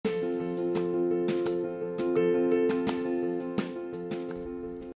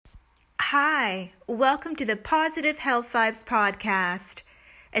Hi, welcome to the Positive Health Vibes Podcast,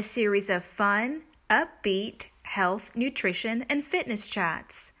 a series of fun, upbeat, health, nutrition, and fitness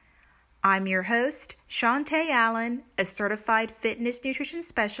chats. I'm your host, Shantae Allen, a certified fitness nutrition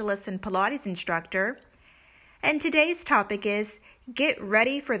specialist and Pilates instructor, and today's topic is Get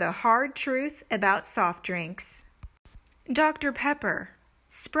Ready for the Hard Truth About Soft Drinks. Dr. Pepper,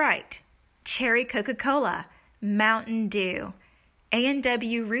 Sprite, Cherry Coca-Cola, Mountain Dew,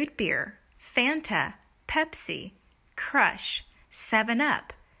 A&W Root Beer, Fanta, Pepsi, Crush,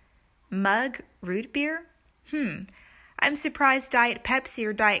 7-Up, Mug Root Beer? I'm surprised Diet Pepsi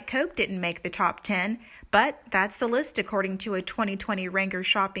or Diet Coke didn't make the top 10, but that's the list according to a 2020 Ranker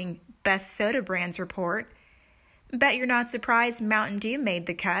Shopping Best Soda Brands report. Bet you're not surprised Mountain Dew made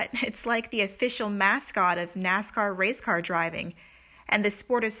the cut. It's like the official mascot of NASCAR race car driving. And the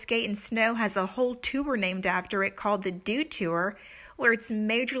sport of skate and snow has a whole tour named after it called the Dew Tour, where it's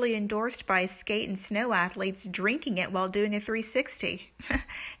majorly endorsed by skate and snow athletes drinking it while doing a 360.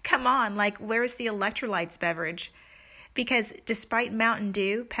 Come on, where's the electrolytes beverage? Because despite Mountain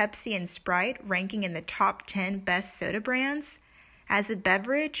Dew, Pepsi, and Sprite ranking in the top 10 best soda brands, as a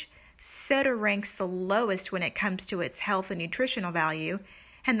beverage, soda ranks the lowest when it comes to its health and nutritional value,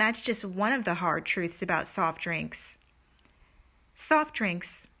 and that's just one of the hard truths about soft drinks. Soft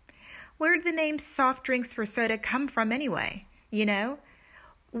drinks. Where did the name soft drinks for soda come from anyway? You know,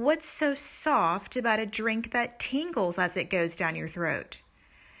 what's so soft about a drink that tingles as it goes down your throat?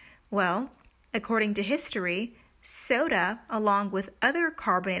 Well, according to history, soda, along with other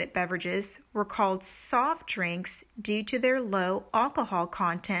carbonated beverages, were called soft drinks due to their low alcohol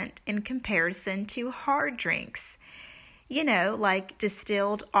content in comparison to hard drinks. You know, like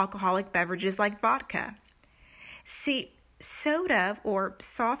distilled alcoholic beverages like vodka. See, soda or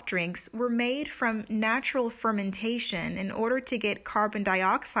soft drinks were made from natural fermentation in order to get carbon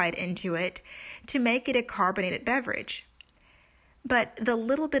dioxide into it to make it a carbonated beverage. But the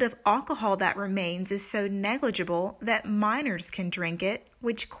little bit of alcohol that remains is so negligible that minors can drink it,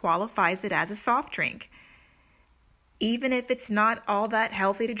 which qualifies it as a soft drink, even if it's not all that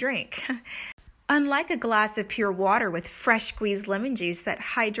healthy to drink. Unlike a glass of pure water with fresh squeezed lemon juice that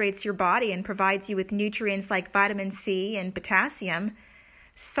hydrates your body and provides you with nutrients like vitamin C and potassium,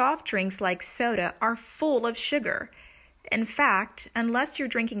 soft drinks like soda are full of sugar. In fact, unless you're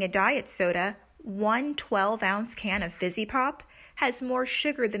drinking a diet soda, one 12-ounce can of Fizzy Pop has more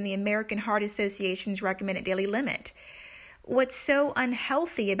sugar than the American Heart Association's recommended daily limit. What's so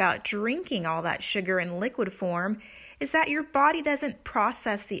unhealthy about drinking all that sugar in liquid form is that your body doesn't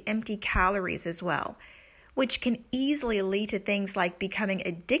process the empty calories as well, which can easily lead to things like becoming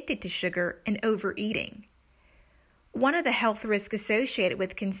addicted to sugar and overeating. One of the health risks associated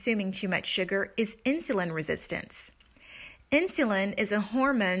with consuming too much sugar is insulin resistance. Insulin is a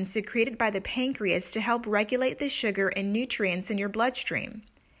hormone secreted by the pancreas to help regulate the sugar and nutrients in your bloodstream.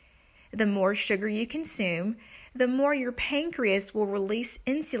 The more sugar you consume, the more your pancreas will release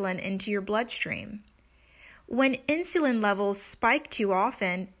insulin into your bloodstream. When insulin levels spike too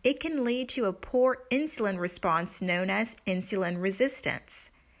often, it can lead to a poor insulin response known as insulin resistance.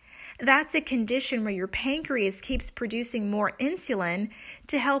 That's a condition where your pancreas keeps producing more insulin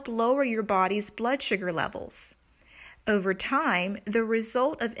to help lower your body's blood sugar levels. Over time, the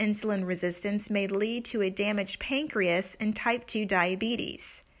result of insulin resistance may lead to a damaged pancreas and type 2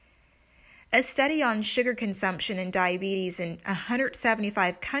 diabetes. A study on sugar consumption and diabetes in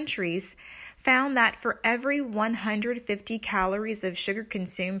 175 countries found that for every 150 calories of sugar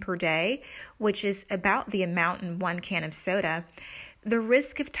consumed per day, which is about the amount in one can of soda, the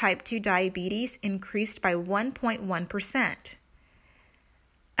risk of type 2 diabetes increased by 1.1%.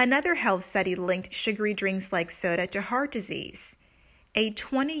 Another health study linked sugary drinks like soda to heart disease. A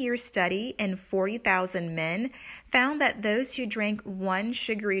 20-year study in 40,000 men found that those who drank one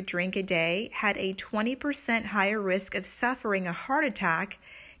sugary drink a day had a 20% higher risk of suffering a heart attack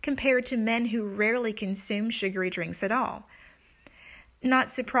compared to men who rarely consume sugary drinks at all.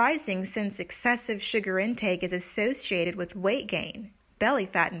 Not surprising, since excessive sugar intake is associated with weight gain, belly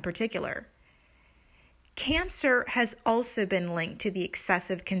fat in particular. Cancer has also been linked to the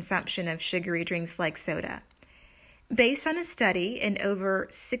excessive consumption of sugary drinks like soda. Based on a study in over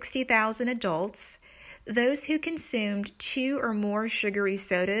 60,000 adults, those who consumed 2 or more sugary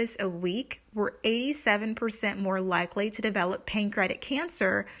sodas a week were 87% more likely to develop pancreatic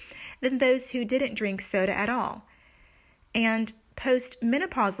cancer than those who didn't drink soda at all. And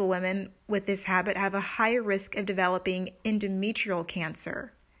postmenopausal women with this habit have a higher risk of developing endometrial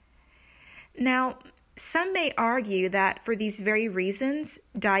cancer. Now, some may argue that for these very reasons,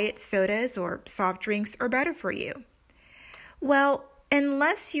 diet sodas or soft drinks are better for you. Well,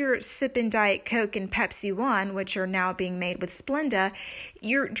 unless you're sipping Diet Coke and Pepsi One, which are now being made with Splenda,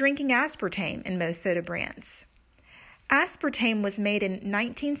 you're drinking aspartame in most soda brands. Aspartame was made in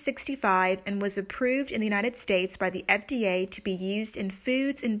 1965 and was approved in the United States by the FDA to be used in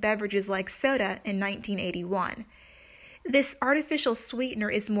foods and beverages like soda in 1981. This artificial sweetener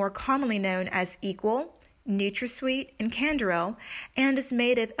is more commonly known as Equal, NutraSweet, and Canderel, and is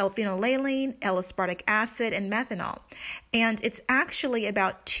made of L-phenylalanine, L-aspartic acid, and methanol. And it's actually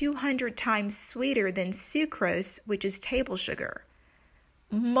about 200 times sweeter than sucrose, which is table sugar.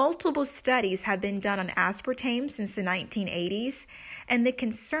 Multiple studies have been done on aspartame since the 1980s, and the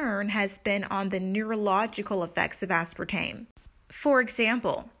concern has been on the neurological effects of aspartame. For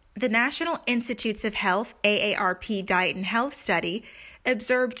example, the National Institutes of Health AARP Diet and Health Study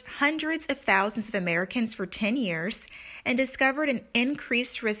observed hundreds of thousands of Americans for 10 years and discovered an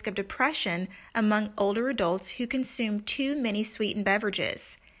increased risk of depression among older adults who consume too many sweetened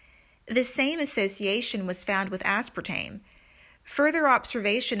beverages. The same association was found with aspartame. Further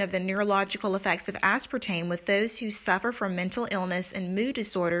observation of the neurological effects of aspartame with those who suffer from mental illness and mood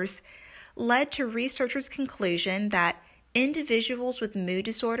disorders led to researchers' conclusion that individuals with mood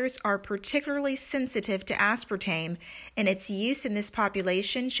disorders are particularly sensitive to aspartame, and its use in this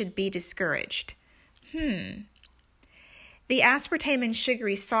population should be discouraged. The aspartame in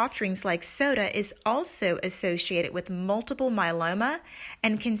sugary soft drinks like soda is also associated with multiple myeloma,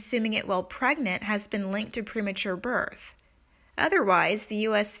 and consuming it while pregnant has been linked to premature birth. Otherwise, the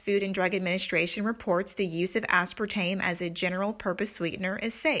U.S. Food and Drug Administration reports the use of aspartame as a general-purpose sweetener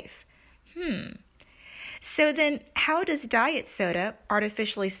is safe. So then, how does diet soda,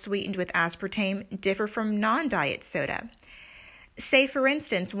 artificially sweetened with aspartame, differ from non-diet soda? Say, for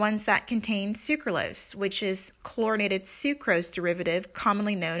instance, ones that contain sucralose, which is chlorinated sucrose derivative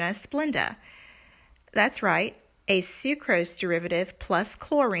commonly known as Splenda. That's right. A sucrose derivative plus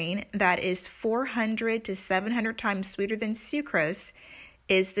chlorine that is 400 to 700 times sweeter than sucrose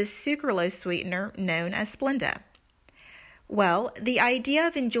is the sucralose sweetener known as Splenda. Well, the idea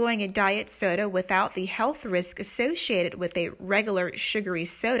of enjoying a diet soda without the health risk associated with a regular sugary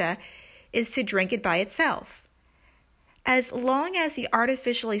soda is to drink it by itself. As long as the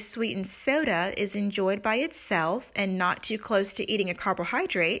artificially sweetened soda is enjoyed by itself and not too close to eating a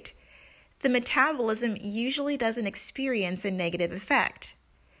carbohydrate, the metabolism usually doesn't experience a negative effect.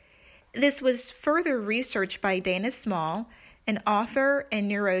 This was further researched by Dana Small, an author and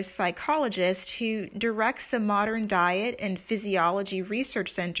neuropsychologist who directs the Modern Diet and Physiology Research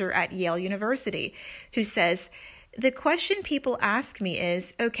Center at Yale University, who says, "The question people ask me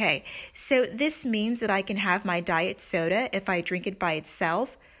is, okay, so this means that I can have my diet soda if I drink it by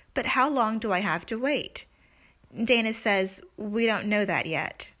itself, but how long do I have to wait?" Dana says, "We don't know that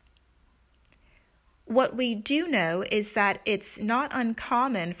yet." What we do know is that it's not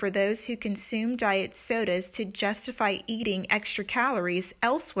uncommon for those who consume diet sodas to justify eating extra calories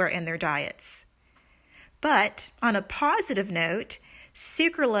elsewhere in their diets. But on a positive note,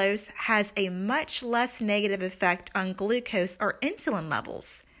 sucralose has a much less negative effect on glucose or insulin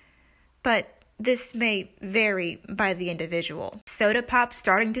levels. But this may vary by the individual. Soda pop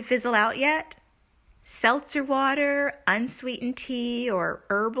starting to fizzle out yet? Seltzer water, unsweetened tea, or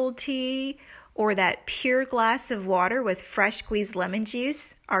herbal tea, or that pure glass of water with fresh squeezed lemon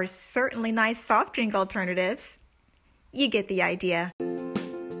juice are certainly nice soft drink alternatives. You get the idea.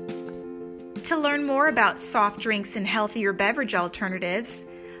 To learn more about soft drinks and healthier beverage alternatives,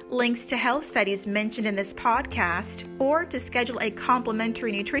 links to health studies mentioned in this podcast, or to schedule a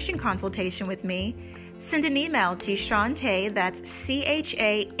complimentary nutrition consultation with me, send an email to Chantay, that's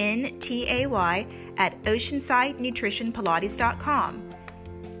Chantay, at oceansidenutritionpilates.com.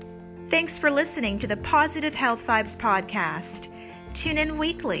 Thanks for listening to the Positive Health Vibes podcast. Tune in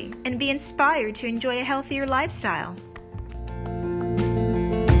weekly and be inspired to enjoy a healthier lifestyle.